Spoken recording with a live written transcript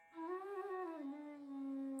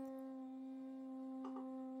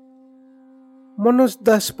मनोज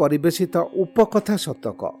दास परिवेशित उपकथा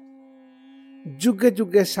शतक जुगे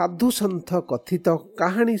जुगे साधु सन्थ कथित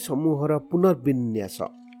कहानी समूहर पुनर्विन्यास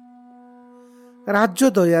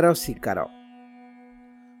राजदयार शिकार।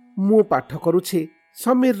 मु पाठ करुछि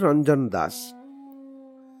समीर रंजन दास।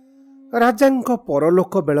 राजांक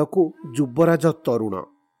परलोक बेलकु युवराज तरुण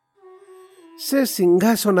से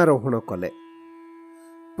सिंहासनारोहण कले।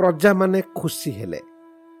 प्रजा माने खुशी हेले,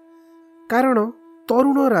 कारण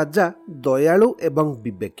तरुण राजा दयालु एवं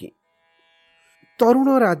विवेकी। तरुण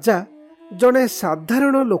राजा जड़े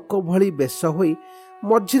साधारण लोक भली बेश होई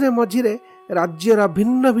मझिरे मझिरे राज्यर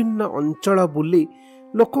भिन्न भिन्न अंचल बुली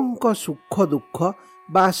लोकंक सुख दुख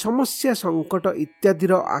बा समस्या संकट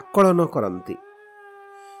इत्यादिर आकलन करती।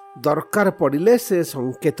 दरकार पड़िले से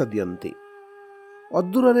संकेत दियंती।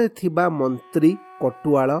 अदूरे थिबा मंत्री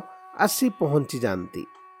कटुआल आसी पहुंची जाती।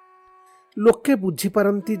 लोके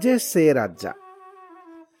बुझीपारती जे से राजा।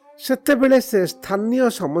 सेतेबेले से स्थानीय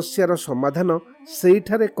समस्यार समाधान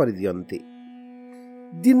सेठारे करिदियंती।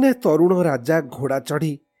 दिने तरुण राजा घोड़ा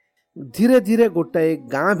चढ़ी धीरे धीरे गोटाए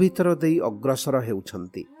गाँ भीतर देई अग्रसर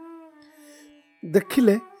हेउछंती।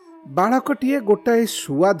 देखिले बालकटीए गोटाए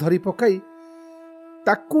शुआ धरी पकाई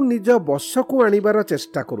ताकू निज बसकू आनिबार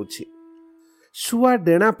चेष्टा करुछि। शुआ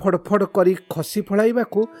डेणा फड़फड़ करी खसी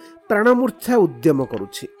फळाइबाकू प्राणमूर्छा उद्यम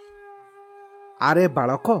करुछि। आरे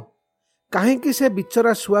बालक, काहेकि से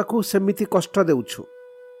बिचरा शुआ को सेमिति कष्ट देउछु?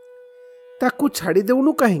 ताकू छाड़ी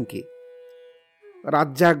देउनु काहेकि?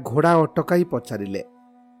 राजा घोड़ा अटकाई पचारिले।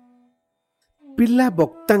 पिला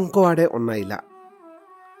बक्तांको आड़े अनाइला।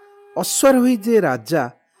 अश्वर होई जे राजा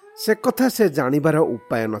से कथा से जानिबार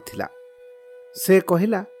उपाय नथिला। से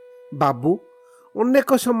कहिला, बाबू,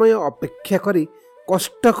 अनेक समय अपेक्षा करी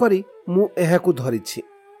कष्ट करी मु एहाकू धरिछि।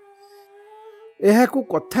 एहाकू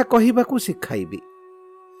कथा कहिबाकू शिखाइबी।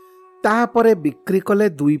 तापरे बिक्री कले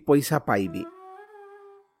 2 पैसा पाइबी।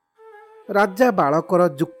 राजा बालकर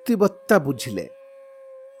जुक्तिबत्ता बुझिले।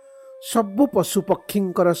 सबु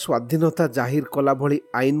पशुपक्षींकर स्वाधीनता जाहिर कला भली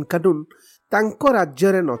आईन कानून तांको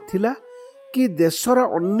राज्ୟରେ नथिला कि देशर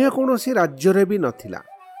अन्य कोनोसी राज्ୟରେ भी नथिला।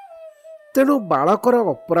 तेणु बालकर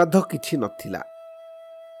अपराध किछि नथिला।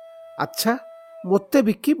 अच्छा, मोते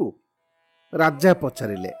बिकिबु? राजा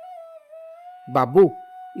पचारिले। बाबू,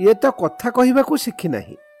 ये तो कथा कहिबाकू शिखि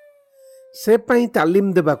नाही। से पाई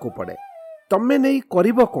तालीम देबाकू पड़े। तमे नहीं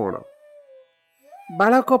करिबो कोण?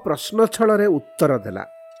 बालक प्रश्न छଳରେ उत्तर देला।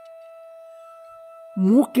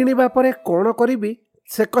 मु किनिबा परे कोण करिबी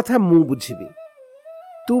से कथा मु बुझिबी।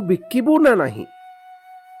 तू बिकिबू ना नाही?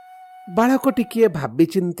 बालक टिकिए भाबी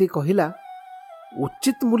चिंती कहिला,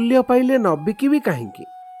 उचित मूल्य पाइले न बिकिबी काहेकि?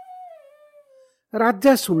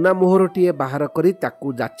 राजा सुना मोहरटीए बाहर करी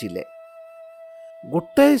ताकू जाचिले।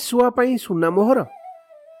 गोटाए शुआ पाई सुना मोहर?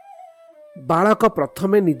 बालक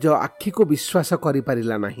प्रथमे निज आखि को विश्वास करि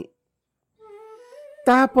पारिला नाही।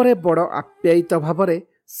 तापरे बड़ आप्यायित भावरे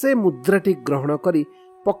से मुद्राटी ग्रहण करी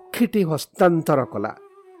पक्षीटी हस्तांतर कला।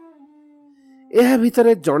 एहा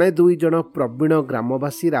भितरे जणे 2 जण प्रवीण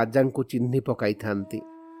ग्रामवासी राजांकु चिन्हि पकाई थांती।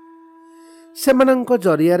 सेमानंक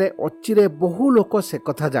जरियारे अचिरे बहु लोक से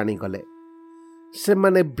कथा जानिगले।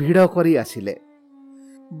 सेमाने भिड़ करी आसिले।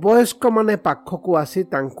 वयस्क माने पाखकू आसी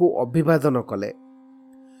तांकू अभिवादन कले।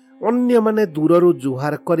 अन्य माने दूररू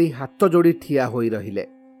जुहार करी हाथ जोड़ी ठिया होई रहिले।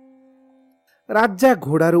 राजा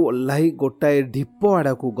घोड़ारू ओह्लाई गोटाए ढिप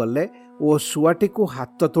आड़कू गले ओ शुआटीकू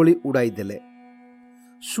हाथ तोली उड़ाई देले।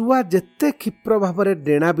 शुआ जेते क्षिप्र भावरे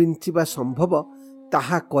डेणा बिंचिबा संभव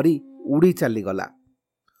ताहा करी उड़ी चलीगला।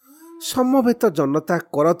 समवेत जनता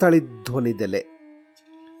करताली ध्वनि देले।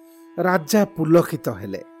 राजा पुलकित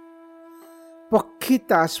हेले। पक्षी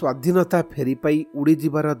ता स्वाधीनता फेरी पाई उड़ी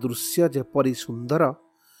जिबार दृश्य जेपरी सुंदर,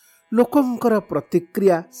 लोकंकर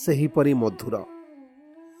प्रतिक्रिया सेहीपरी मधुर।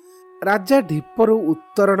 राजा ढिपरू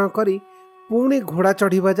उत्तरण करी पुणी घोड़ा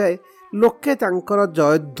चढ़िबा जाए लोके तांकर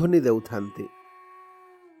जयध्वनि देउथांती।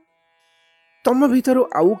 तम भितरू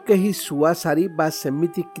आउ केही शुआ सारी बा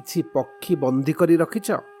सेमिति किछि पक्षी बंदी करी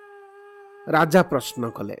रखिछ? राजा प्रश्न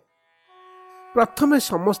कले। प्रथमे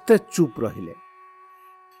समस्ते चुप रहिले।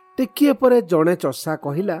 टिकिए परे जणे चषा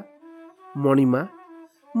कहिला, मणिमा,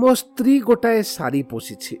 मो स्त्री गोटाए सारी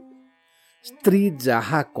पोषिछि। स्त्री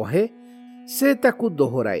जाहा कहे से ताकू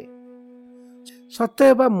दोहराए।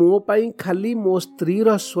 सतेबा मो पाई खाली मो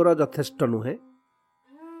स्त्रीर स्वर यथेष्ट नुहे।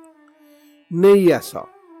 नेई आस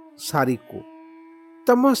सारी को,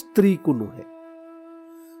 तम स्त्री को नुहे।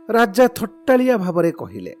 राजा थट्टालिया भावरे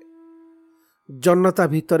कहिले। जनता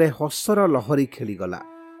भितरे हसर लहरी खेलीगला।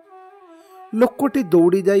 लोकटी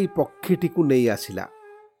दौड़ी जाई पक्षीटी को नहीं आसिला।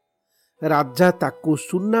 राजा ताकू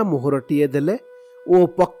सुना मोहरटीए देले ओ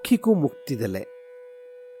पक्षी को मुक्ति देले।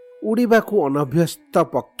 ଉଡ଼ିବାକୁ ଅନଭ୍ୟସ୍ତ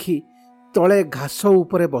ପକ୍ଷୀ ତଳେ ଘାସ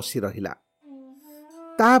ଉପରେ ବସି ରହିଲା।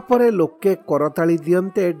 ତାପରେ ଲୋକେ କରତାଳି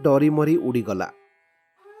ଦିଅନ୍ତେ ଡରି ମରି ଉଡ଼ିଗଲା।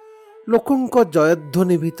 ଲୋକଙ୍କ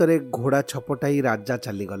ଜୟଧ୍ୱନି ଭିତରେ ଘୋଡ଼ା ଛପଟାଇ ରାଜା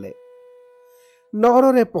ଚାଲିଗଲେ।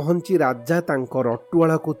 ନଗରରେ ପହଞ୍ଚି ରାଜା ତାଙ୍କ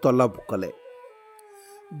ରଟୁଆଳକୁ ତଲବ କଲେ।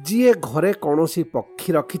 ଯିଏ ଘରେ କୌଣସି ପକ୍ଷୀ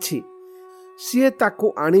ରଖିଛି ସିଏ ତାକୁ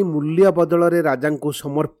ଆଣି ମୂଲ୍ୟ ବଦଳରେ ରାଜାଙ୍କୁ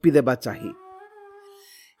ସମର୍ପି ଦେବା ଚାହିଁ।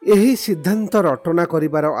 ଏହି ସିଦ୍ଧାନ୍ତ ରଟନା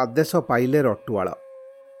କରିବାର ଆଦେଶ ପାଇଲେ ରଟୁଆଳ।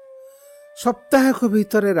 ସପ୍ତାହକ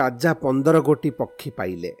ଭିତରେ ରାଜା 15 ଗୋଟି ପକ୍ଷୀ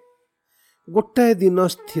ପାଇଲେ। ଗୋଟାଏ ଦିନ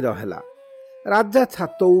ସ୍ଥିର ହେଲା। ରାଜା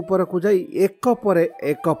ଛାତ ଉପରକୁ ଯାଇ ଏକ ପରେ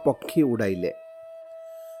ଏକ ପକ୍ଷୀ ଉଡ଼ାଇଲେ।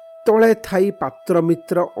 ତଳେ ଥାଇ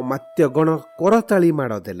ପାତ୍ରମିତ୍ର ଅମାତ୍ୟଗଣ କରତାଳି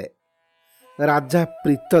ମାଡ଼ ଦେଲେ। ରାଜା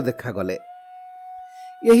ପ୍ରୀତ ଦେଖାଗଲେ।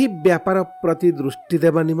 ଏହି ବ୍ୟାପାର ପ୍ରତି ଦୃଷ୍ଟି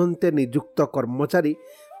ଦେବା ନିମନ୍ତେ ନିଯୁକ୍ତ କର୍ମଚାରୀ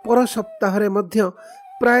ପର ସପ୍ତାହରେ ମଧ୍ୟ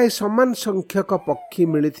ପ୍ରାୟ ସମାନ ସଂଖ୍ୟକ ପକ୍ଷୀ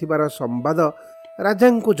ମିଳିଥିବାର ସମ୍ବାଦ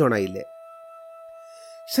ରାଜାଙ୍କୁ ଜଣାଇଲେ।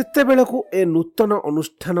 ସେତେବେଳକୁ ଏ ନୂତନ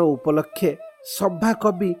ଅନୁଷ୍ଠାନ ଉପଲକ୍ଷେ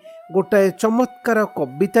ସଭାକବି ଗୋଟାଏ ଚମତ୍କାର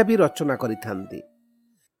କବିତା ବି ରଚନା କରିଥାନ୍ତି।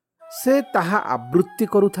 ସେ ତାହା ଆବୃତ୍ତି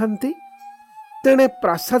କରୁଥାନ୍ତି। ତେଣେ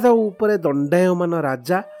ପ୍ରାସାଦ ଉପରେ ଦଣ୍ଡାୟମାନ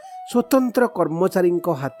ରାଜା ସ୍ୱତନ୍ତ୍ର କର୍ମଚାରୀଙ୍କ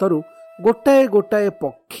ହାତରୁ ଗୋଟାଏ ଗୋଟାଏ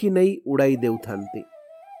ପକ୍ଷୀ ନେଇ ଉଡ଼ାଇ ଦେଉଥାନ୍ତି।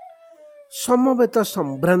 ସମବେତ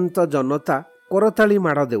ସମ୍ଭ୍ରାନ୍ତ ଜନତା କରତାଳି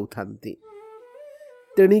ମାଡ଼ ଦେଉଥାନ୍ତି।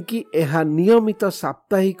 ତେଣିକି ଏହା ନିୟମିତ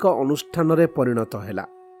ସାପ୍ତାହିକ ଅନୁଷ୍ଠାନରେ ପରିଣତ ହେଲା।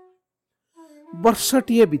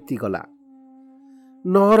 ବର୍ଷଟିଏ ବିତିଗଲା।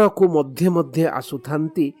 ନଅରକୁ ମଧ୍ୟେ ମଧ୍ୟେ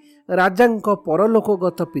ଆସୁଥାନ୍ତି ରାଜାଙ୍କ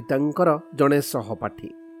ପରଲୋକଗତ ପିତାଙ୍କର ଜଣେ ସହପାଠୀ,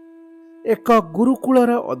 ଏକ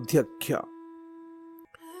ଗୁରୁକୁଳର ଅଧ୍ୟକ୍ଷ।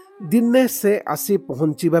 ଦିନେ ସେ ଆସି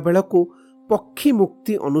ପହଞ୍ଚିବା ବେଳକୁ ପକ୍ଷୀ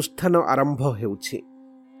ମୁକ୍ତି ଅନୁଷ୍ଠାନ ଆରମ୍ଭ ହେଉଛି।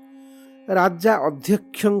 ରାଜା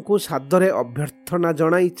ଅଧ୍ୟକ୍ଷଙ୍କୁ ସାଦରେ ଅଭ୍ୟର୍ଥନା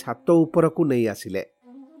ଜଣାଇ ଛାତ ଉପରକୁ ନେଇ ଆସିଲେ।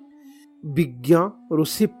 ବିଜ୍ଞ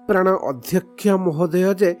ଋଷିପ୍ରାଣ ଅଧ୍ୟକ୍ଷ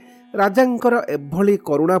ମହୋଦୟ ଯେ ରାଜାଙ୍କର ଏଭଳି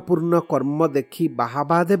କରୁଣାପୂର୍ଣ୍ଣ କର୍ମ ଦେଖି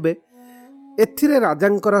ବାହାବା ଦେବେ, ଏଥିରେ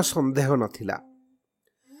ରାଜାଙ୍କର ସନ୍ଦେହ ନଥିଲା।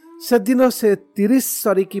 ସେଦିନ ସେ 30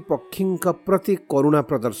 ସରିକି ପକ୍ଷୀଙ୍କ ପ୍ରତି କରୁଣା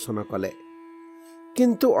ପ୍ରଦର୍ଶନ କଲେ।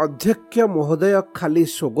 କିନ୍ତୁ ଅଧ୍ୟକ୍ଷ ମହୋଦୟ ଖାଲି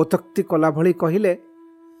ସ୍ୱଗତୋକ୍ତି କଲା ଭଳି କହିଲେ,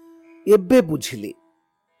 ଏବେ ବୁଝିଲି।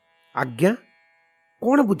 ଆଜ୍ଞା,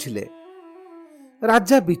 କ'ଣ ବୁଝିଲେ?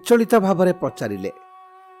 ରାଜା ବିଚଳିତ ଭାବରେ ପଚାରିଲେ।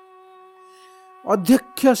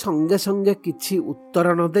 ଅଧ୍ୟକ୍ଷ ସଙ୍ଗେ ସଙ୍ଗେ କିଛି ଉତ୍ତର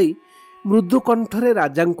ନ ଦେଇ ମୃଦୁ କଣ୍ଠରେ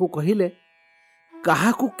ରାଜାଙ୍କୁ କହିଲେ,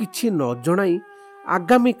 କାହାକୁ କିଛି ନ ଜଣାଇ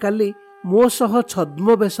ଆଗାମୀକାଲି ମୋ ସହ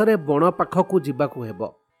ଛଦ୍ମବେଶରେ ବଣ ପାଖକୁ ଯିବାକୁ ହେବ।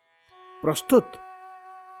 ପ୍ରସ୍ତୁତ?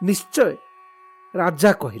 ନିଶ୍ଚୟ,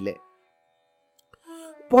 ରାଜା କହିଲେ।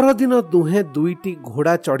 ପରଦିନ ଦୁହେଁ 2ଟି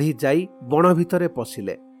ଘୋଡ଼ା ଚଢ଼ି ଯାଇ ବଣ ଭିତରେ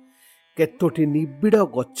ପଶିଲେ। କେତୋଟି ନିବିଡ଼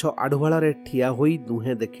ଗଛ ଆଢ଼ୁଆଳରେ ଠିଆ ହୋଇ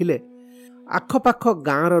ଦୁହେଁ ଦେଖିଲେ ଆଖପାଖ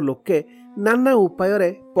ଗାଁର ଲୋକେ ନାନା ଉପାୟରେ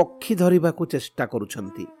ପକ୍ଷୀ ଧରିବାକୁ ଚେଷ୍ଟା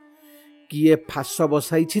କରୁଛନ୍ତି। କିଏ ଫାଶ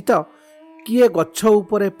ବସାଇଛି ତ କିଏ ଗଛ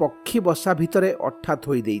ଉପରେ ପକ୍ଷୀ ବସା ଭିତରେ ଅଠା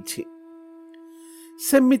ଥୋଇ ଦେଇଛି।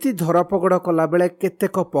 ସେମିତି ଧରପଗଡ଼ କଲାବେଳେ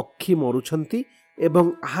କେତେକ ପକ୍ଷୀ ମରୁଛନ୍ତି ଏବଂ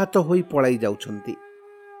ଆହତ ହୋଇ ପଳାଇ ଯାଉଛନ୍ତି।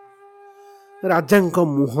 ରାଜାଙ୍କ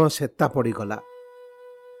ମୁହଁ ଶେତା ପଡ଼ିଗଲା।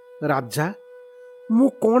 ରାଜା, ମୁଁ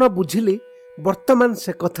କ'ଣ ବୁଝିଲି, ବର୍ତ୍ତମାନ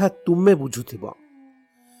ସେ କଥା ତୁମେ ବୁଝୁଥିବ।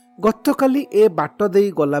 ଗତକାଲି ଏ ବାଟ ଦେଇ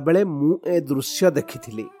ଗଲାବେଳେ ମୁଁ ଏ ଦୃଶ୍ୟ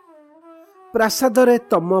ଦେଖିଥିଲି। ପ୍ରାସାଦରେ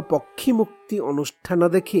ତମ ପକ୍ଷୀ ମୁକ୍ତି ଅନୁଷ୍ଠାନ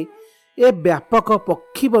ଦେଖି ଏ ବ୍ୟାପକ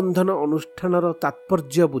ପକ୍ଷୀ ବନ୍ଧନ ଅନୁଷ୍ଠାନର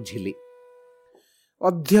ତାତ୍ପର୍ଯ୍ୟ ବୁଝିଲି।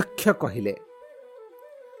 ଅଧ୍ୟକ୍ଷ କହିଲେ,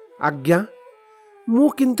 ଆଜ୍ଞା, ମୁଁ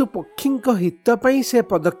କିନ୍ତୁ ପକ୍ଷୀଙ୍କ ହିତ ପାଇଁ ସେ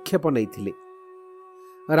ପଦକ୍ଷେପ ନେଇଥିଲି।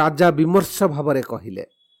 ରାଜା ବିମର୍ଷ ଭାବରେ କହିଲେ,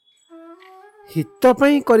 ହିତ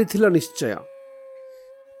ପାଇଁ କରିଥିଲ ନିଶ୍ଚୟ,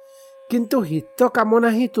 କିନ୍ତୁ ହିତ କାମନା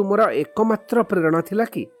ହିଁ ତୁମର ଏକମାତ୍ର ପ୍ରେରଣା ଥିଲା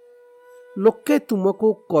କି? ଲୋକେ ତୁମକୁ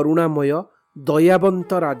କରୁଣାମୟ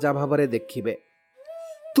ଦୟାବନ୍ତ ରାଜା ଭାବରେ ଦେଖିବେ,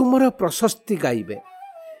 ତୁମର ପ୍ରଶସ୍ତି ଗାଇବେ,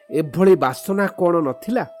 ଏଭଳି ବାସନା କ'ଣ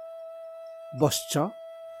ନଥିଲା? ବଶ୍ଚ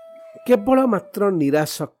କେବଳ ମାତ୍ର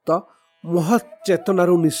ନିରାସକ୍ତ ମହତ୍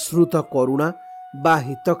ଚେତନାରୁ ନିଃସୃତ କରୁଣା ବା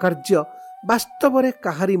ହିତକାର୍ଯ୍ୟ ବାସ୍ତବରେ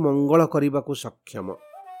କାହାରି ମଙ୍ଗଳ କରିବାକୁ ସକ୍ଷମ।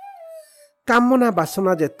 କାମନା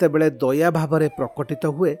ବାସନା ଯେତେବେଳେ ଦୟା ଭାବରେ ପ୍ରକଟିତ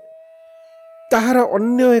ହୁଏ, ତାହାର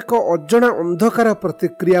ଅନ୍ୟ ଏକ ଅଜଣା ଅନ୍ଧକାର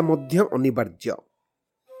ପ୍ରତିକ୍ରିୟା ମଧ୍ୟ ଅନିବାର୍ଯ୍ୟ,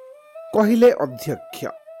 କହିଲେ ଅଧ୍ୟକ୍ଷ।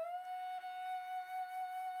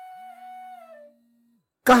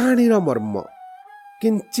 କାହାଣୀର ମର୍ମ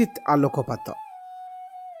କିଞ୍ଚିତ୍ ଆଲୋକପାତ।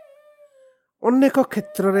 ଅନେକ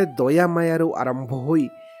କ୍ଷେତ୍ରରେ ଦୟା ମାୟାରୁ ଆରମ୍ଭ ହୋଇ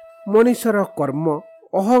ମଣିଷର କର୍ମ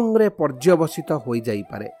ଅହଂରେ ପର୍ଯ୍ୟବସିତ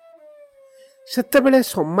ହୋଇଯାଇପାରେ। ସେତେବେଳେ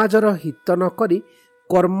ସମାଜର ହିତ ନ କରି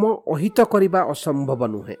କର୍ମ ଅହିତ କରିବା ଅସମ୍ଭବ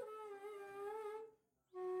ନୁହେଁ।